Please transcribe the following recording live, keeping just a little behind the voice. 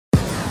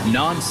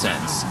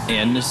Nonsense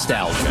and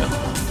Nostalgia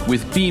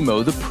with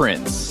BMO the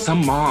Prince.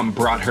 Some mom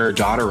brought her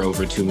daughter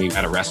over to me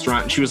at a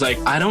restaurant, and she was like,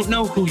 I don't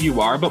know who you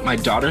are, but my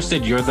daughter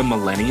said you're the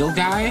millennial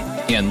guy.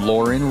 And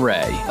Lauren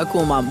Ray. A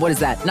cool mom. What is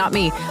that? Not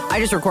me. I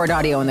just record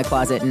audio in the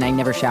closet and I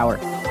never shower.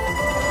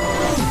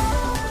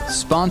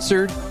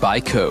 Sponsored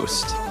by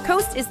Coast.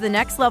 Coast is the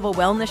next level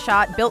wellness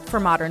shot built for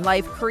modern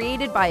life,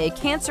 created by a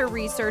cancer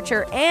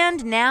researcher,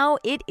 and now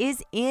it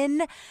is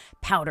in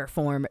powder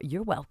form.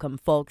 You're welcome,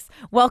 folks.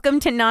 Welcome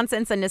to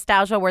Nonsense and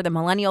Nostalgia, where the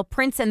millennial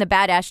prince and the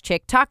badass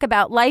chick talk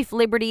about life,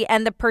 liberty,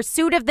 and the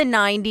pursuit of the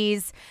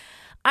 90s.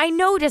 I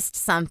noticed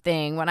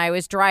something when I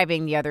was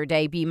driving the other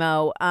day,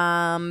 BMO.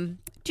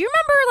 Do you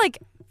remember,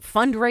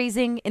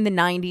 fundraising in the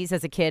 90s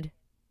as a kid?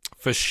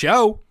 For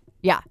show.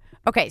 Yeah.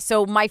 Okay,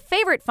 so my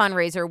favorite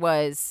fundraiser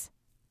was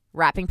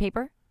wrapping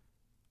paper.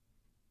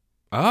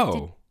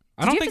 Oh.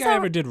 I don't think I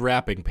ever did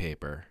wrapping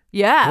paper.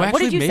 Yeah. What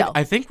did you sell?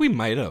 I think we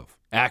might have,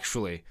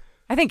 actually.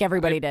 I think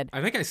everybody did.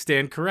 I think I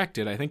stand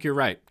corrected. I think you're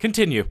right.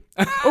 Continue.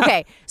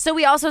 Okay. So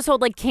we also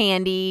sold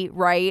candy,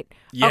 right?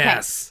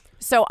 Yes. Okay.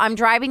 So I'm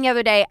driving the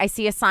other day. I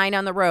see a sign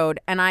on the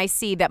road and I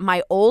see that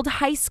my old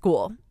high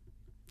school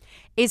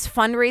is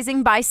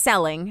fundraising by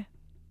selling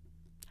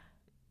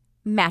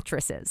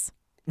mattresses.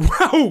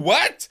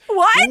 What?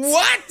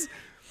 What?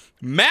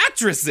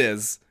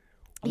 Mattresses?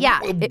 Yeah.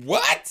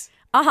 What?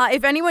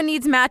 If anyone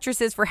needs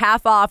mattresses for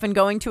half off and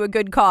going to a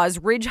good cause,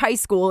 Ridge High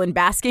School in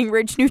Basking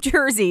Ridge, New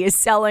Jersey is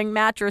selling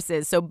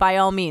mattresses. So by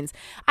all means.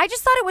 I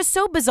just thought it was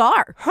so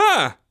bizarre.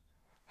 Huh.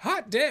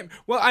 Hot damn.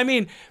 Well, I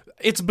mean,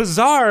 it's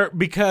bizarre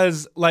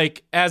because,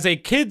 as a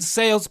kid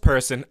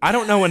salesperson, I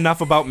don't know enough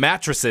about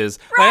mattresses.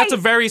 Right. That's a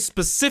very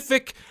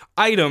specific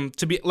item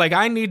to be,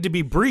 I need to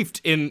be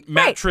briefed in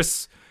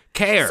mattress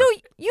care. So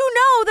you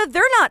know that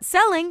they're not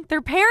selling.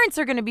 Their parents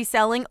are going to be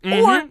selling.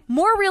 Or,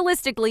 more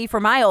realistically, for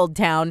my old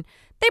town,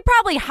 they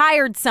probably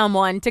hired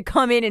someone to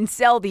come in and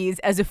sell these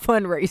as a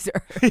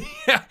fundraiser.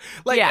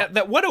 Yeah.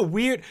 That. What a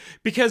weird,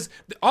 because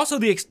also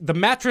the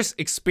mattress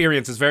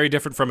experience is very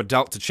different from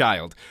adult to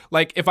child.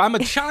 If I'm a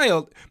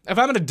child, if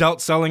I'm an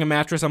adult selling a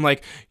mattress, I'm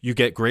like, you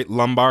get great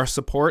lumbar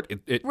support.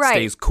 It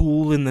stays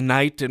cool in the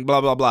night and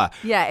blah, blah, blah.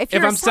 Yeah.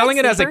 If I'm selling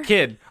it as a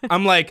kid,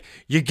 I'm like,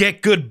 you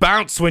get good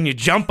bounce when you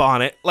jump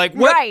on it. What?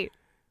 Right.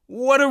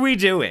 What are we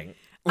doing?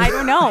 I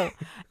don't know.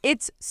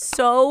 It's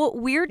so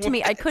weird to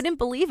me. I couldn't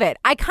believe it.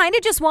 I kind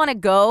of just want to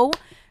go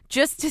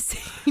just to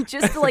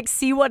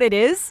see what it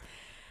is.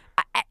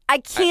 I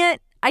can't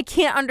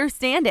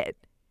understand it.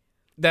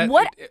 But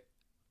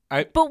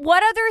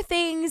what other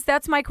things,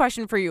 that's my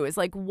question for you, is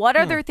what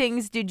other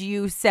things did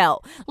you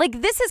sell?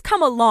 This has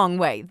come a long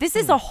way. This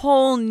is a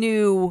whole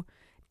new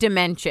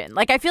dimension.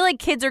 I feel like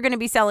kids are going to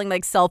be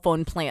selling cell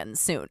phone plans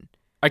soon.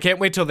 I can't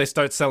wait till they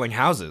start selling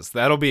houses.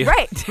 That'll be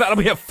that'll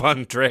be a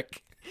fun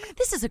trick.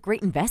 This is a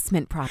great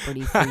investment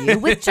property for you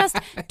with just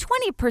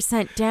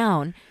 20%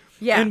 down.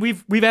 Yeah. And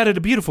we've added a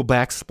beautiful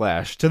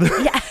backsplash to the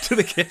to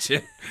the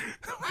kitchen.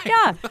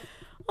 Yeah.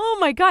 Oh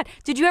my God.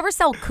 Did you ever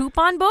sell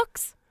coupon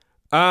books?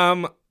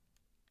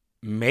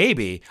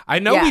 Maybe. I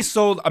know we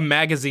sold a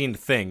magazine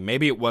thing.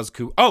 Maybe it was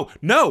Oh,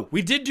 no,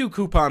 we did do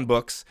coupon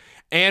books,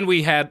 and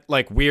we had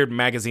weird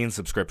magazine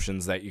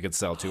subscriptions that you could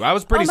sell to. I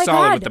was pretty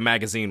solid with the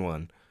magazine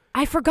one.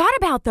 I forgot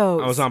about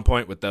those. I was on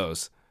point with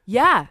those.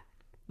 Yeah.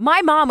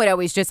 My mom would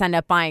always just end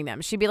up buying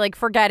them. She'd be like,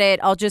 forget it.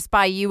 I'll just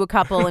buy you a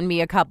couple and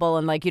me a couple,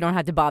 and you don't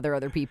have to bother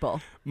other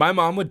people. My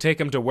mom would take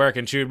them to work,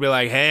 and she would be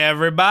like, hey,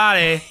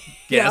 everybody,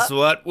 guess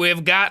what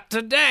we've got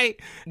today?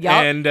 Yep.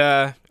 And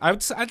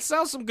I'd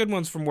sell some good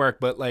ones from work,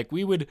 but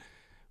we'd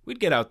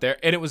get out there,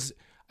 and it was,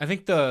 I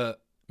think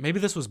maybe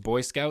this was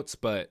Boy Scouts,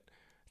 but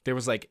there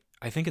was I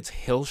think it's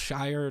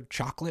Hillshire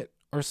chocolate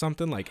or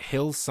something,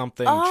 Hill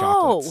something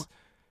chocolates.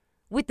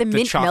 With the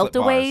mint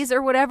meltaways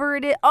or whatever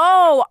it is.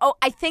 Oh,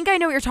 I think I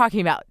know what you're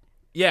talking about.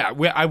 Yeah,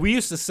 we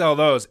used to sell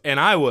those, and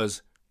I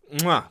was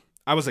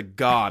a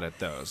god at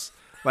those.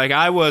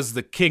 I was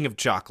the king of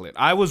chocolate.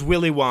 I was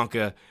Willy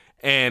Wonka,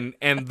 and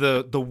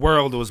the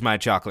world was my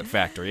chocolate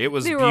factory. It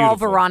was beautiful. They were all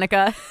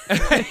Veronica.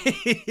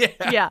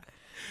 Yeah.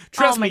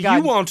 Trust me, God.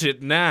 You want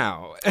it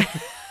now.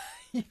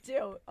 You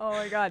do. Oh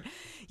my God.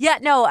 Yeah,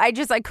 no, I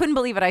couldn't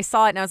believe it. I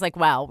saw it and I was like,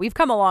 wow, we've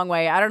come a long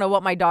way. I don't know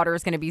what my daughter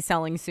is going to be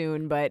selling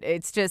soon, but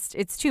it's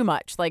too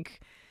much.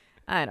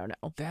 I don't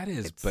know. That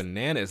is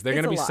bananas. They're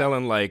going to be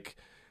selling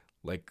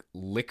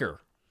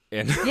liquor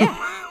and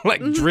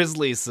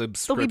drizzly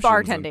subscriptions. They'll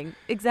be bartending.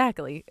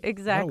 Exactly.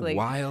 What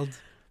wild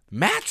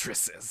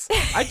mattresses.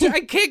 I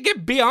can't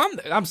get beyond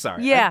that. I'm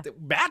sorry. Yeah.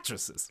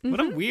 Mattresses. What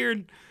a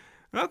weird.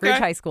 Okay. Ridge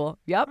High School.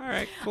 Yep. All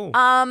right,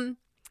 cool.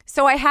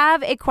 So I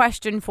have a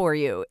question for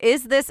you.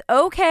 Is this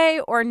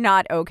okay or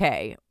not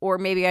okay? Or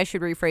maybe I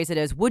should rephrase it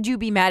as, would you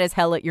be mad as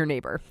hell at your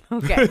neighbor?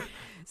 Okay.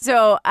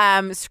 So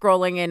I'm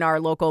scrolling in our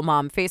local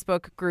mom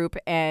Facebook group,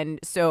 and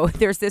so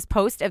there's this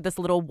post of this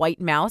little white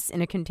mouse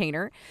in a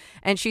container,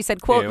 and she said,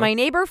 quote, my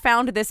neighbor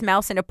found this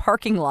mouse in a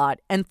parking lot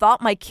and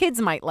thought my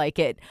kids might like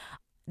it.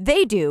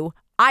 They do.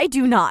 I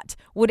do not.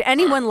 Would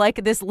anyone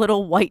like this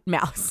little white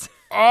mouse?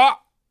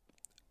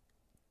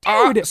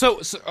 dude.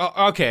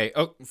 Okay.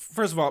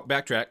 First of all,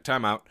 backtrack.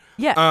 Time out.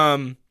 Yeah.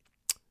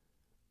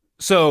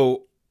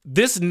 So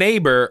this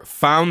neighbor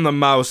found the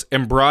mouse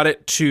and brought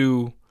it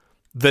to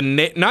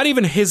not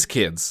even his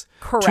kids,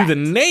 Correct. to the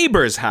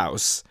neighbor's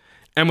house,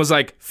 and was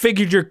like,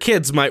 figured your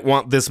kids might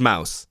want this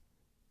mouse.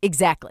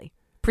 Exactly.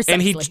 Precisely.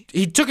 And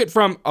he took it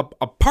from a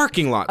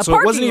parking lot. So it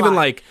parking wasn't even lot.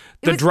 like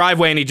the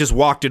driveway and he just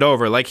walked it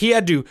over. Like, he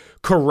had to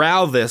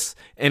corral this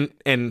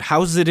and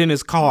house it in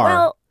his car.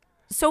 Well,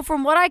 so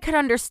from what I could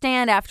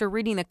understand after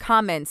reading the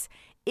comments,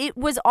 it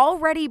was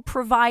already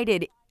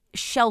provided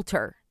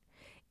shelter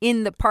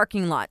in the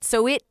parking lot.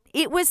 So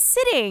it was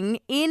sitting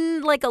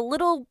in like a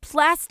little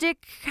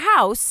plastic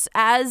house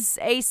as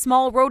a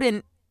small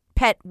rodent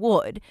pet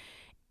would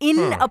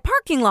in a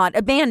parking lot,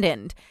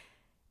 abandoned.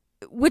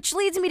 Which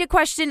leads me to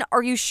question,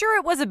 are you sure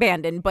it was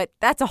abandoned? But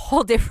that's a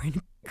whole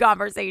different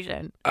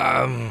conversation.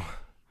 I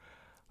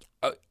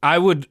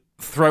would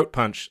throat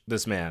punch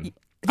this man.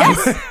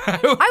 Yes. I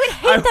would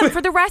hate them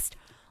for the rest.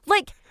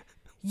 Like,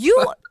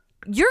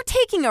 you're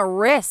taking a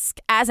risk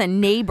as a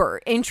neighbor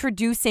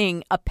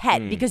introducing a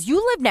pet because you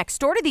live next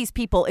door to these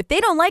people. If they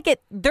don't like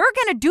it, they're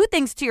going to do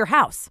things to your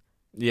house.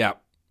 Yeah.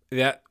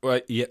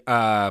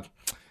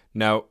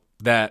 No,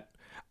 that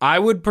I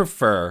would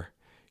prefer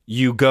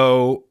you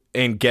go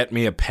and get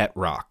me a pet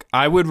rock.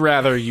 I would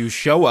rather you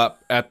show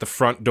up at the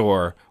front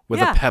door with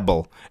a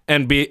pebble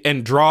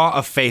and draw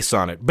a face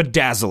on it,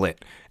 bedazzle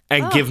it,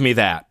 and give me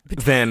that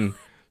than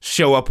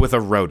show up with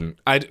a rodent.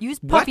 I'd use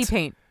puffy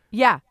paint.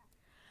 Yeah.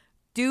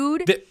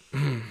 Dude,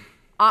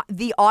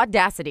 the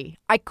audacity.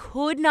 I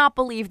could not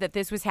believe that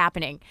this was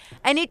happening.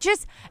 And it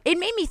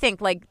made me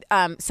think, like,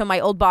 so my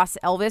old boss,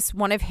 Elvis,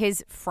 one of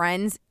his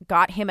friends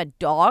got him a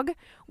dog,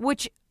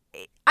 which,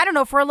 I don't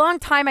know, for a long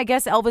time, I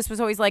guess Elvis was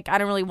always like, I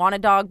don't really want a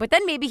dog. But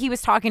then maybe he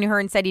was talking to her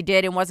and said he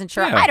did and wasn't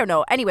sure. Yeah. I don't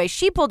know. Anyway,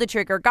 she pulled the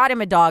trigger, got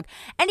him a dog,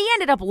 and he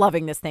ended up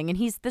loving this thing. And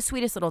he's the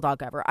sweetest little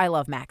dog ever. I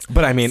love Max.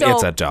 But I mean,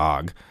 it's a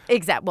dog.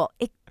 Exactly. Well,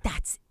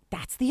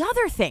 that's the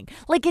other thing.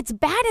 Like, it's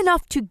bad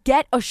enough to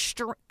get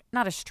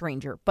not a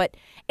stranger, but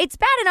it's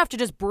bad enough to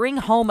just bring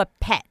home a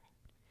pet.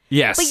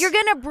 Yes. But you're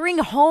going to bring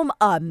home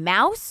a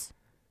mouse?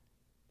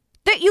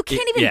 That you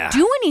can't even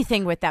do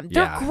anything with them.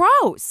 They're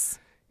gross.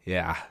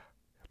 Yeah.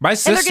 My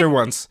sister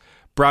once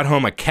brought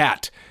home a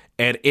cat,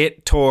 and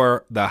it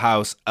tore the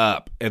house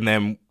up. And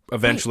then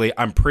eventually,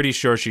 I'm pretty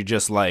sure she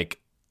just, like,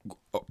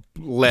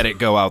 let it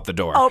go out the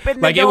door. Open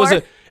the like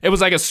door? It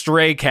was like a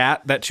stray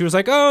cat that she was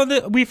like,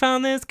 we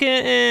found this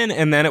kitten,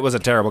 and then it was a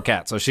terrible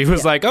cat. So she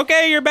was like,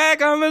 okay, you're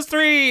back on the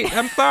street.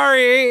 I'm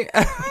sorry.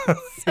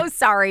 So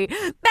sorry.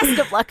 Best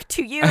of luck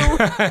to you.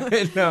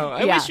 No,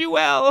 I wish you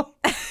well.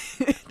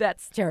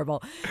 That's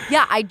terrible.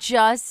 Yeah, I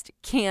just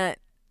can't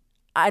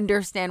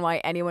understand why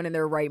anyone in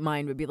their right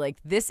mind would be like,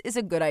 this is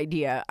a good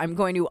idea. I'm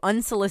going to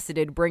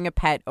unsolicited bring a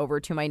pet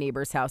over to my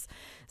neighbor's house.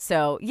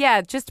 So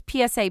yeah, just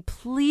PSA,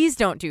 please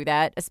don't do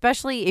that.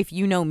 Especially if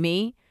you know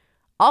me.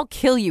 I'll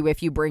kill you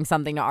if you bring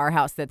something to our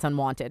house that's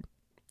unwanted.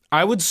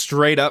 I would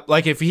straight up,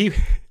 like, if he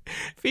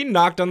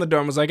knocked on the door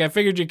and was like, I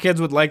figured your kids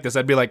would like this,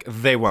 I'd be like,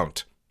 they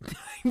won't.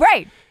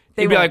 Right.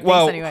 He'd be like,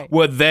 well, anyway.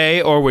 Would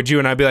they or would you?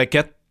 And I'd be like,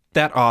 get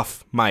that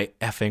off my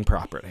effing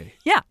property.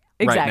 Yeah,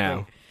 exactly. Right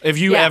now. If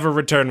you ever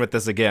return with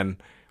this again,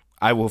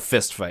 I will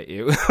fist fight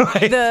you.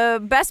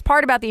 The best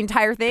part about the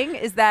entire thing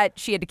is that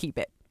she had to keep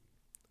it.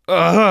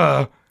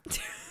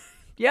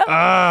 Yep.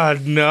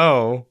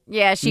 No.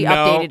 Yeah, she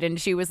updated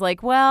and she was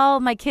like, well,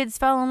 my kids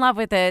fell in love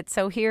with it,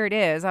 so here it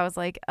is. I was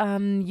like,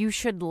 you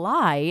should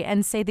lie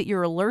and say that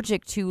you're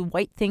allergic to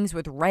white things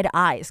with red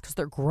eyes because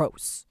they're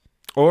gross.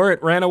 Or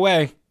it ran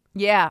away.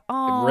 Yeah.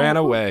 Oh, it ran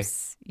away.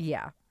 Oops.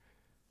 Yeah.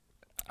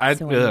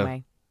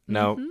 Anyway.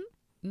 No.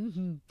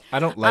 Mm-hmm. I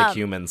don't like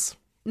humans.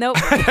 Nope.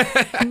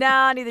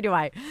 No, neither do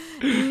I.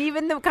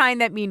 Even the kind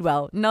that mean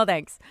well. No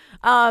thanks.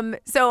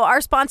 So our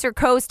sponsor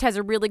Coast has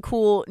a really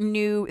cool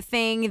new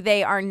thing.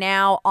 They are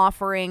now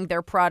offering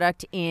their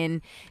product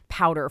in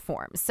powder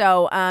form.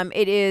 So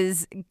it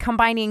is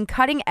combining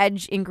cutting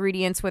edge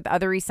ingredients with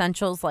other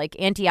essentials like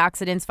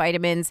antioxidants,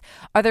 vitamins,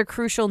 other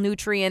crucial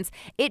nutrients.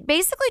 It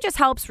basically just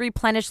helps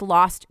replenish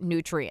lost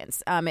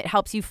nutrients. It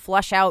helps you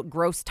flush out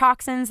gross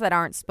toxins that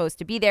aren't supposed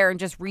to be there and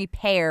just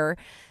repair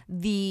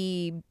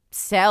the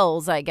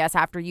cells, I guess,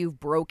 after you've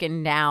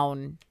broken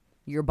down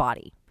your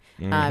body.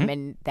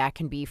 And that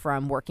can be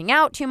from working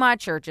out too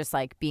much or just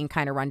like being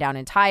kind of run down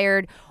and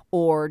tired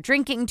or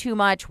drinking too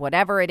much,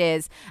 whatever it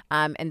is.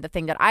 And the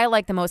thing that I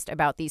like the most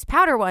about these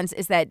powder ones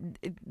is that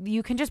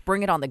you can just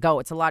bring it on the go.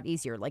 It's a lot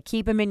easier. Like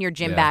keep them in your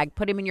gym bag,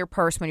 put them in your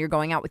purse when you're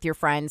going out with your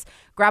friends,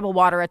 grab a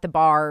water at the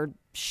bar,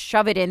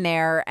 shove it in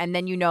there, and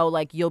then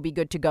like you'll be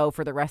good to go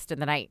for the rest of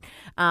the night.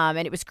 And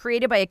it was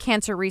created by a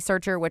cancer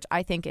researcher, which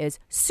I think is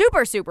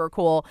super, super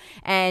cool.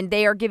 And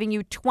they are giving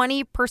you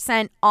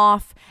 20%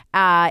 off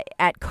at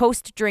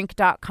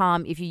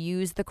coastdrink.com if you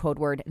use the code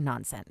word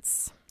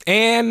nonsense.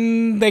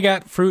 And they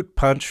got fruit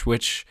punch,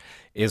 which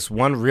is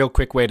one real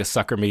quick way to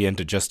sucker me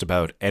into just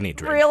about any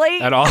drink.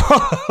 Really? At all.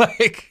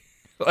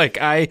 Like,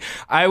 I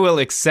will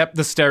accept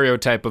the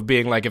stereotype of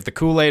being like, if the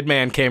Kool-Aid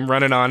man came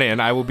running on in,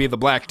 I will be the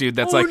black dude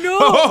that's like, no.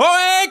 oh,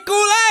 hey,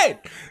 Kool-Aid!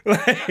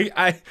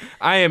 Like,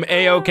 I am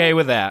A-okay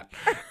with that.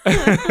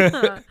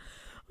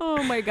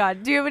 Oh, my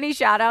God. Do you have any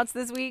shout-outs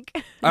this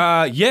week?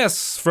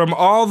 Yes, from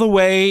all the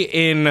way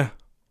in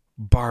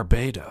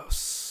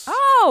Barbados.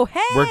 Oh, hey.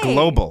 We're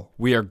global.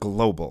 We are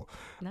global.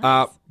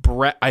 Nice.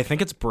 I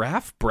think it's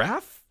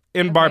Braff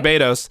in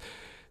Barbados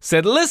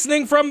said,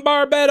 listening from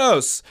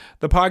Barbados.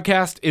 The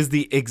podcast is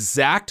the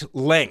exact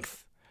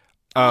length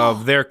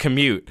of their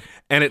commute,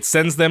 and it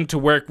sends them to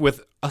work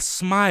with a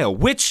smile,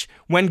 which,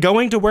 when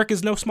going to work,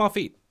 is no small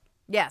feat.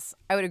 Yes,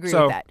 I would agree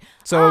with that.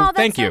 So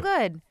thank you. So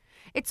good.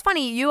 It's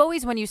funny, you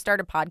always, when you start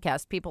a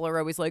podcast, people are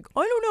always like, I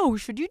don't know,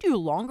 should you do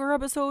longer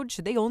episodes?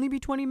 Should they only be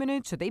 20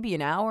 minutes? Should they be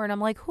an hour? And I'm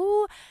like,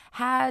 who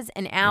has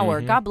an hour?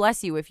 God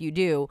bless you if you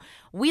do.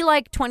 We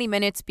like 20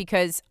 minutes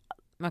because,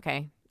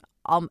 okay,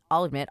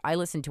 I'll admit, I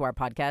listen to our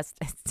podcast.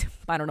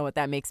 I don't know what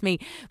that makes me.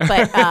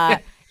 But yeah,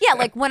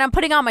 like when I'm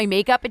putting on my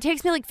makeup, it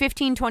takes me like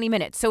 15, 20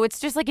 minutes. So it's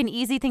just like an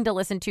easy thing to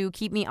listen to,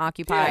 keep me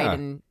occupied.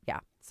 And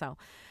so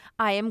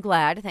I am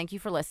glad. Thank you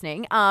for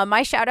listening.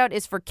 My shout out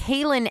is for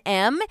Kaylin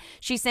M.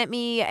 She sent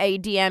me a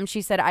DM.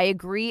 She said, I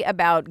agree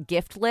about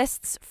gift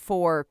lists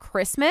for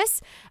Christmas.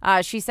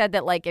 She said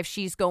that like if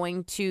she's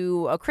going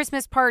to a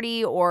Christmas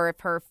party or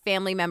if her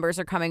family members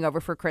are coming over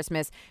for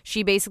Christmas,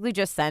 she basically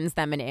just sends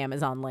them an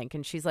Amazon link.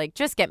 And she's like,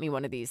 just get me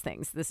one of these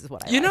things. This is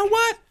what I like. You know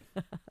what?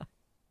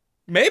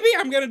 Maybe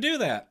I'm going to do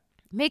that.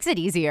 Makes it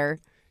easier.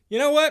 You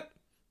know what?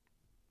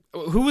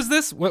 Who was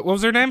this? What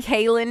was her name?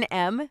 Kaylin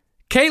M.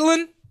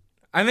 Caitlin?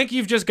 I think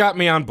you've just got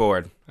me on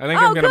board. Good. I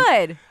think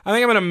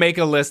I'm gonna make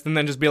a list and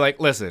then just be like,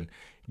 listen,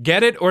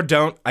 get it or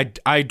don't.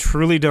 I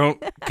truly don't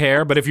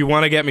care. But if you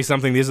want to get me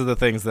something, these are the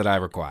things that I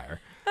require.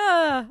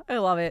 I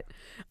love it.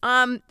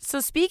 So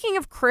speaking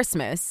of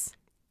Christmas,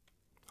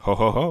 Ho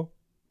ho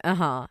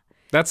ho.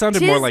 That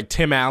sounded more like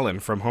Tim Allen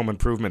from Home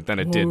Improvement than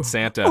it did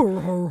Santa. That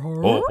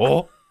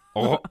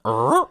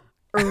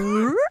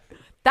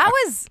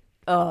was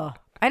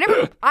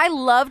I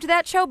loved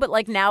that show, but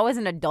like now as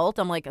an adult,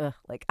 I'm like,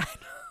 like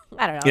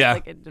I don't know. Yeah.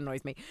 Like, it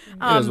annoys me.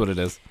 It is what it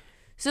is.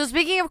 So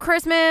speaking of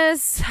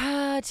Christmas,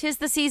 'tis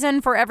the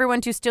season for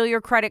everyone to steal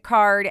your credit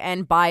card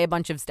and buy a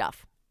bunch of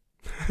stuff.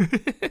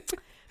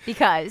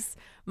 Because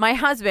my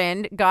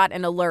husband got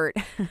an alert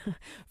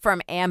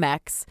from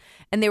Amex,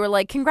 and they were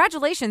like,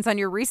 congratulations on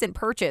your recent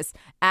purchase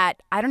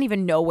at, I don't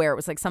even know where. It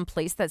was like some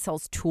place that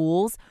sells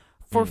tools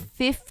for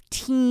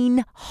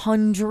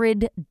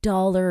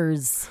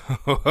 $1,500.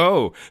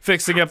 Oh,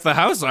 fixing up the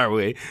house, are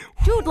we?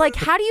 Dude, like,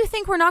 how do you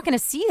think we're not going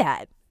to see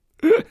that?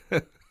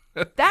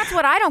 That's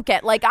what I don't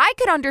get. Like, I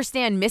could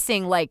understand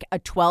missing like a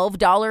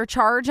 $12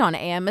 charge on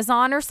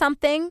Amazon or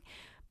something,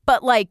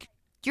 but like,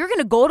 you're going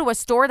to go to a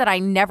store that I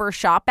never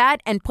shop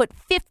at and put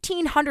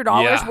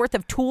 $1,500 worth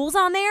of tools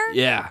on there?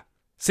 Yeah.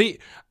 See,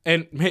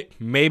 and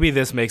maybe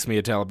this makes me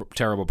a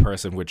terrible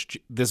person, which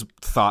this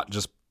thought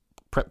just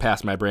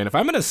passed my brain. If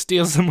I'm going to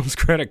steal someone's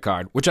credit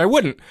card, which I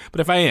wouldn't,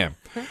 but if I am,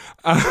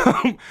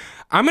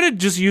 I'm going to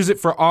just use it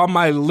for all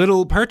my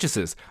little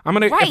purchases. I'm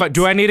going to,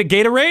 do I need a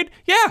Gatorade?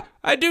 Yeah,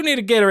 I do need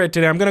a Gatorade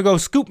today. I'm going to go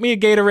scoop me a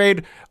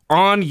Gatorade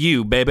on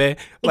you, baby.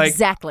 Like,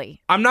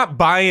 exactly. I'm not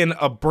buying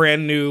a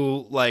brand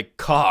new, like,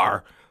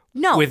 car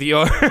with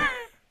your...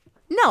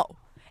 No,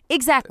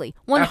 exactly.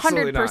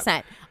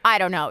 100%. I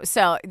don't know.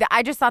 So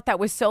I just thought that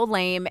was so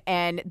lame.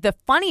 And the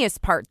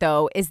funniest part,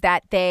 though, is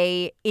that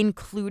they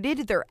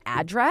included their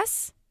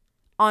address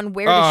on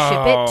where to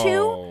ship it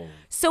to.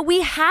 So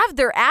we have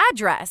their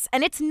address,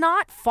 and it's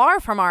not far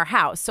from our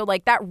house. So,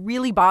 like, that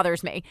really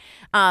bothers me.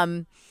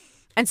 And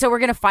so we're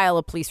going to file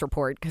a police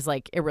report because,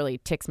 like, it really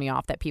ticks me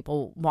off that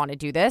people want to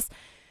do this.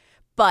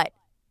 But,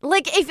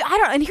 like,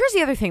 and here's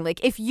the other thing.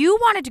 Like, if you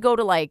wanted to go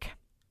to, like,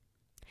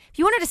 if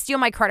you wanted to steal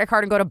my credit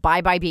card and go to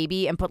Buy Buy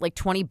Baby and put like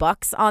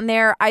 $20 on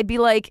there, I'd be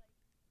like,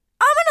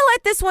 I'm going to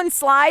let this one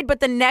slide, but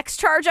the next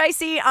charge I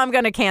see, I'm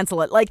going to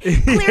cancel it. Like,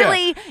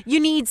 clearly you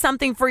need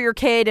something for your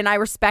kid, and I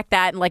respect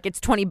that, and like, it's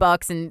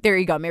 $20, and there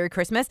you go, Merry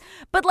Christmas.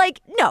 But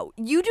like, no,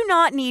 you do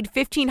not need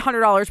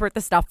 $1,500 worth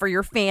of stuff for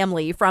your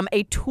family from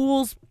a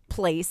tools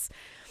place.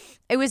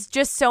 It was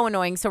just so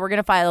annoying, so we're going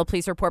to file a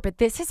police report, but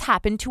this has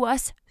happened to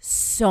us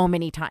so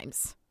many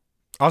times.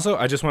 Also,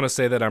 I just want to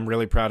say that I'm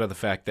really proud of the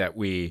fact that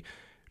we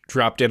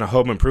dropped in a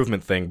home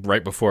improvement thing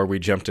right before we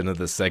jumped into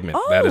this segment.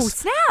 Oh,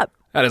 snap.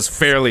 That is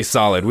fairly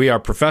solid. We are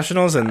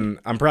professionals, and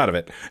I'm proud of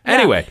it. Yeah.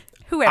 Anyway.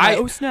 Who am I?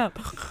 Oh, snap.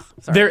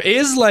 There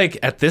is, like,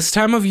 at this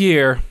time of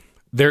year,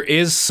 there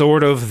is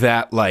sort of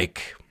that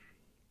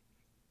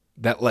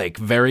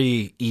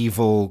very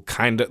evil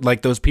kind of,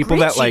 like, those people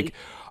that, like,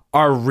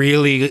 are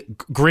really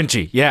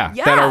grinchy. Yeah.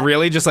 That are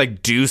really just,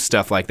 like, do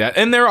stuff like that.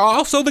 And there are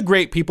also the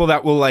great people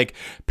that will, like,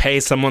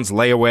 pay someone's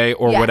layaway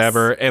or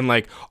whatever, and,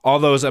 like, all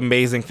those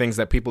amazing things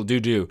that people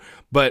do.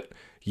 But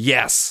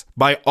yes,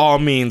 by all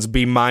means,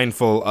 be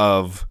mindful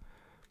of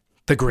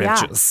the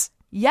Grinches.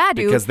 Yeah,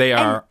 dude. Because they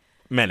are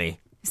many.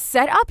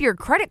 set up your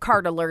credit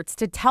card alerts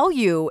to tell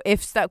you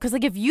if stuff, because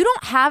like if you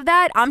don't have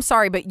that, I'm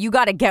sorry, but you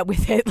got to get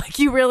with it. Like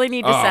you really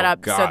need to set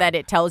up so that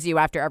it tells you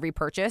after every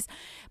purchase.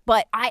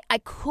 But I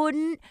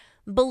couldn't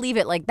believe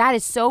it. Like that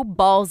is so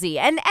ballsy.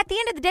 And at the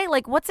end of the day,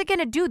 like what's it going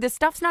to do? This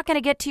stuff's not going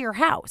to get to your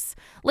house.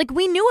 Like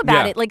we knew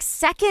about it like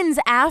seconds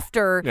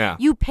after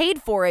you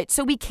paid for it.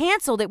 So we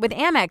canceled it with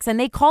Amex and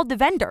they called the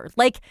vendor.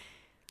 Like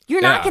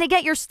you're not going to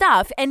get your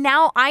stuff. And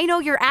now I know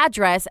your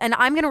address and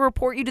I'm going to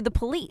report you to the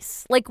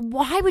police. Like,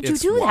 why would you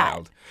do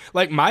wild. that?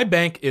 Like, my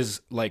bank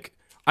is like,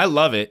 I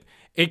love it.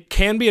 It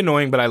can be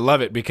annoying, but I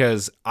love it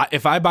because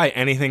if I buy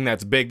anything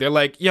that's big, they're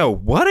like, yo,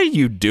 what are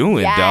you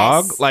doing,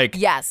 dog? Like,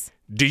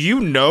 do you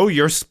know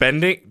you're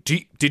spending?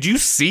 Did you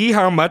see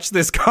how much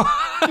this costs?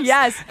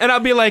 Yes. And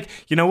I'll be like,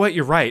 you know what?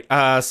 You're right.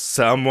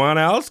 Someone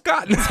else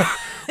got it.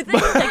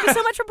 Thank you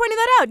so much for pointing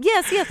that out.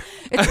 Yes.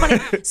 It's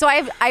funny. So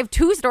I have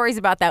two stories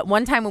about that.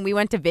 One time when we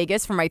went to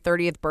Vegas for my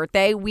 30th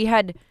birthday, we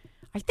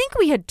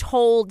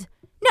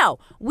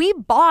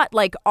bought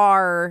like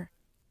our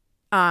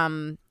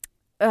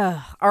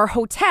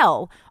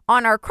hotel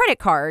on our credit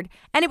card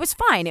and it was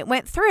fine. It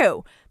went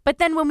through. But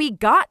then when we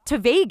got to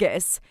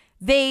Vegas,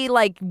 they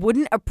like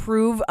wouldn't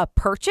approve a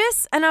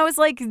purchase. And I was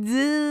like,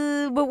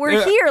 but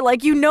we're here.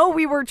 Like,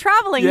 we were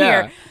traveling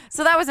here.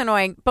 So that was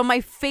annoying. But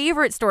my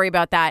favorite story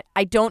about that,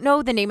 I don't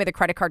know the name of the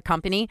credit card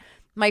company.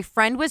 My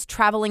friend was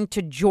traveling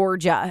to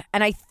Georgia.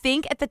 And I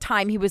think at the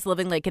time he was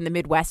living like in the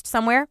Midwest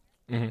somewhere.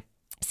 Mm-hmm.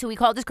 So we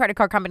called his credit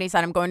card company,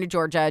 said, I'm going to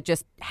Georgia.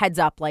 Just heads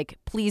up, like,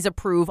 please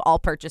approve all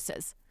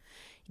purchases.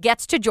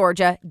 Gets to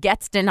Georgia,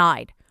 gets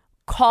denied.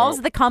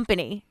 Calls the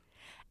company.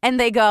 And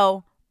they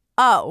go,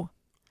 oh,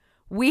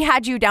 we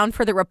had you down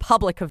for the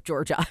Republic of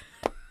Georgia.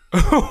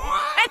 And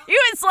he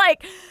was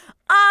like,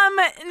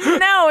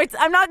 no,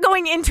 I'm not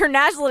going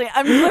internationally.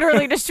 I'm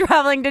literally just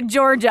traveling to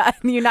Georgia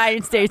in the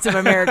United States of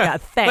America.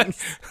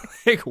 Thanks.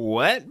 Like,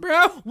 what,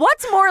 bro?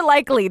 What's more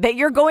likely, that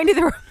you're going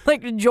to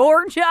like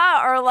Georgia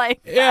or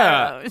like, I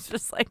don't know, it's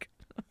just like.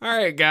 All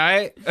right,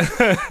 guy.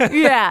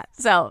 Yeah,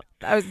 so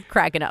I was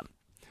cracking up.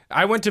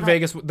 I went to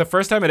Vegas. The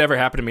first time it ever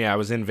happened to me, I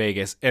was in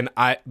Vegas. And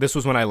this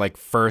was when I like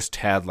first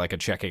had like a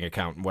checking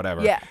account and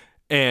whatever. Yeah.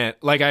 And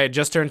like I had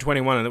just turned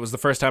 21 and it was the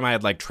first time I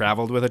had like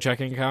traveled with a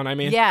checking account,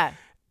 Yeah.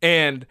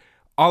 And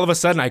all of a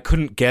sudden I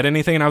couldn't get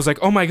anything. And I was like,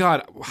 oh my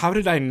God, how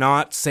did I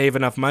not save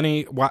enough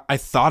money? I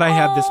thought I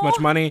had this much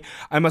money.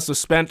 I must have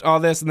spent all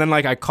this. And then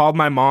like I called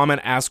my mom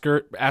and asked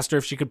her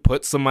if she could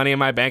put some money in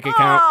my bank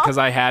account because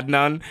I had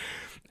none.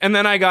 And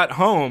then I got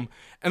home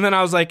and then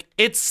I was like,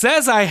 it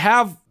says I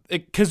have,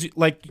 because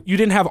like you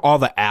didn't have all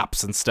the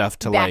apps and stuff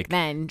to back like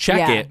then.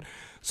 Check it.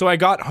 So I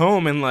got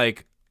home and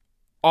like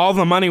all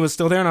the money was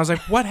still there. And I was like,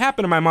 what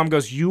happened? And my mom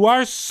goes, you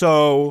are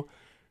so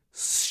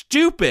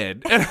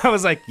stupid. And I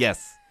was like,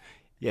 yes,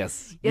 you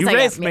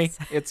raised me. Yes.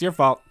 It's your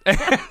fault.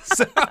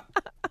 So.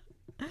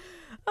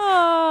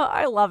 Oh,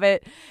 I love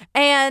it.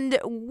 And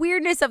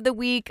weirdness of the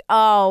week,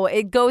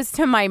 it goes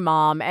to my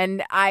mom.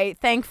 And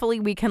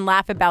thankfully we can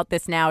laugh about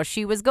this now.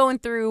 She was going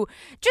through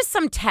just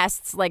some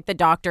tests, like the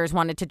doctors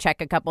wanted to check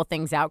a couple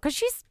things out because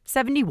she's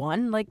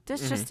 71. Like,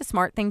 that's just a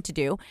smart thing to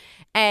do.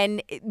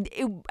 And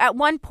at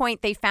one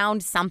point they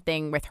found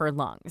something with her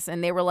lungs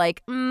and they were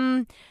like,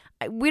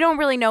 we don't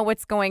really know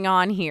what's going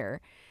on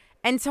here.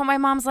 And so my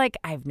mom's like,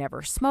 I've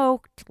never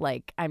smoked.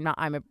 Like,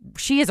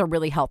 she is a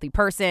really healthy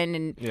person.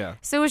 And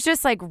so it was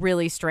just like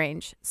really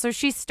strange. So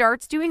she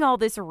starts doing all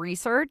this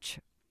research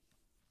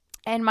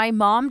and my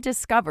mom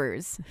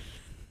discovers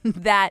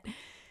that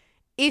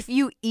if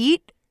you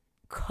eat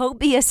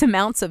copious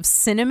amounts of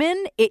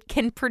cinnamon, it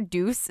can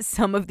produce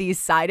some of these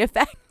side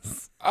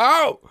effects.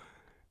 Oh.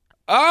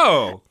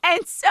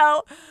 And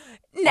so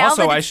now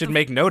also, I should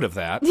make note of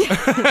that.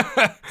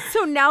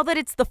 So now that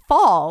it's the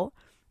fall,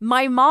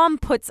 my mom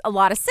puts a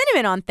lot of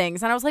cinnamon on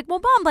things. And I was like,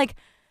 well, Mom, like,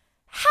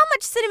 how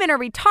much cinnamon are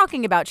we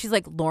talking about? She's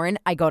like, Lauren,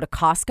 I go to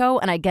Costco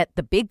and I get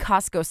the big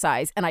Costco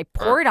size and I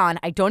pour it on.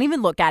 I don't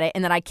even look at it.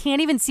 And then I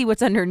can't even see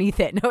what's underneath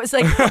it. And I was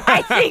like,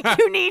 I think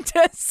you need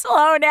to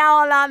slow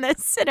down on the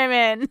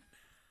cinnamon.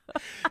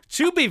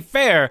 To be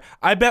fair,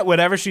 I bet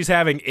whatever she's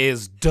having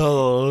is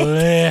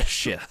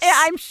delicious. Yeah,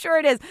 I'm sure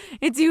it is.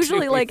 It's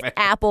usually like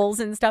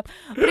apples and stuff.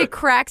 But it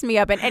cracks me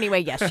up. And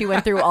anyway, yes, she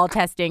went through all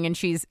testing and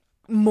she's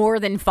more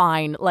than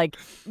fine. Like,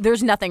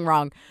 there's nothing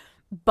wrong.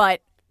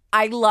 But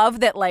I love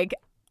that, like,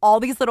 all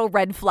these little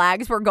red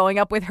flags were going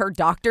up with her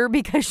doctor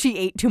because she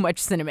ate too much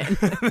cinnamon.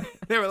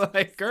 They were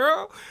like,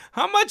 girl,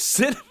 how much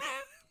cinnamon?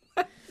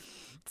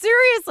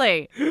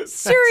 Seriously.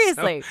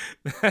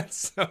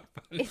 That's so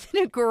funny. It's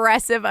an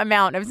aggressive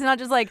amount. It's not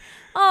just like,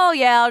 oh,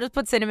 yeah, I'll just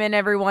put cinnamon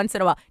every once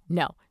in a while.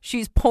 No,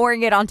 she's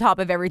pouring it on top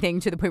of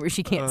everything to the point where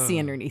she can't see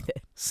underneath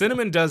it.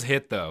 Cinnamon does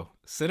hit, though.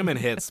 Cinnamon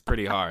hits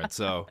pretty hard,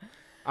 so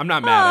I'm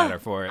not mad at her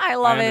for it. I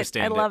love it.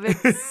 I love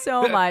it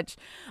so much.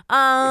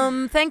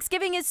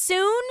 Thanksgiving is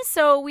soon,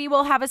 so we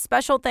will have a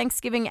special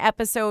Thanksgiving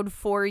episode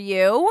for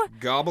you.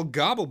 Gobble,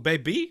 gobble,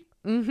 baby.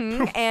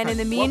 Mm-hmm. And in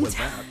the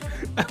meantime...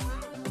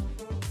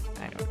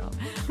 I don't know.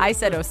 I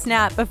said, oh,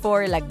 snap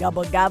before, like,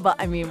 gobble, gobble.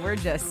 I mean, we're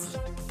just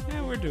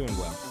we're doing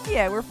well.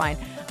 Yeah, we're fine.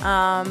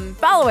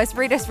 Follow us,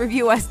 rate us,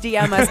 review us,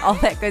 DM us, all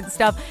that good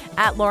stuff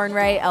at Lauren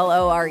Ray,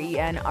 LORENRAYE,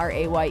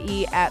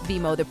 at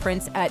BMO the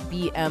Prince, at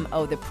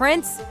BMO the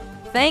Prince.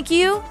 Thank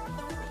you,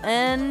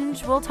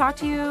 and we'll talk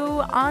to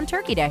you on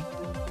Turkey Day.